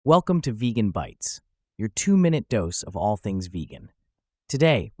Welcome to Vegan Bites, your 2-minute dose of all things vegan.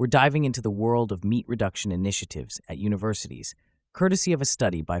 Today, we're diving into the world of meat reduction initiatives at universities, courtesy of a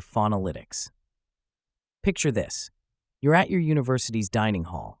study by Faunalytics. Picture this. You're at your university's dining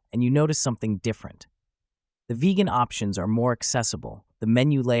hall, and you notice something different. The vegan options are more accessible, the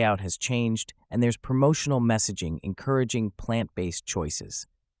menu layout has changed, and there's promotional messaging encouraging plant-based choices.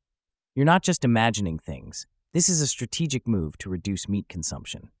 You're not just imagining things. This is a strategic move to reduce meat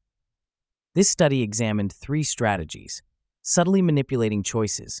consumption. This study examined 3 strategies: subtly manipulating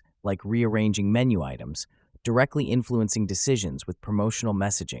choices, like rearranging menu items, directly influencing decisions with promotional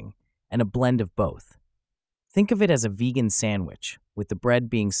messaging, and a blend of both. Think of it as a vegan sandwich, with the bread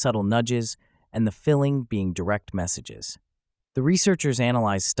being subtle nudges and the filling being direct messages. The researchers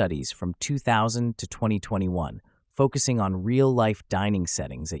analyzed studies from 2000 to 2021, focusing on real-life dining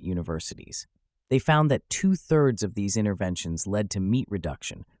settings at universities. They found that 2/3 of these interventions led to meat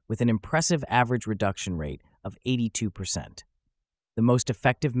reduction, with an impressive average reduction rate of 82%. The most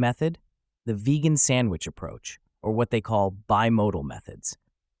effective method? The vegan sandwich approach, or what they call bimodal methods.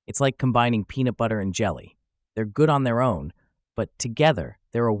 It's like combining peanut butter and jelly. They're good on their own, but together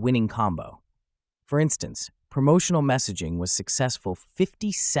they're a winning combo. For instance, promotional messaging was successful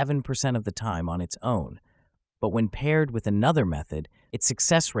 57% of the time on its own, but when paired with another method, its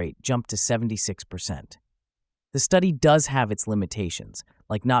success rate jumped to 76%. The study does have its limitations,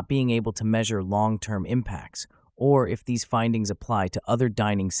 like not being able to measure long-term impacts, or if these findings apply to other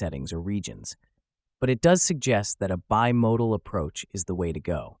dining settings or regions. But it does suggest that a bimodal approach is the way to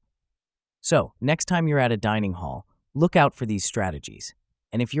go. So, next time you're at a dining hall, look out for these strategies.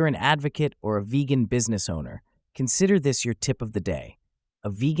 And if you're an advocate or a vegan business owner, consider this your tip of the day. A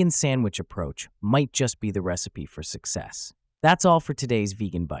vegan sandwich approach might just be the recipe for success. That's all for today's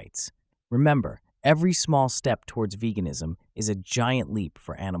Vegan Bites. Remember, every small step towards veganism is a giant leap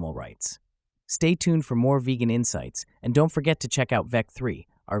for animal rights. Stay tuned for more vegan insights, and don't forget to check out VEC3,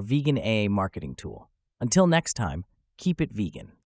 our vegan AA marketing tool. Until next time, keep it vegan.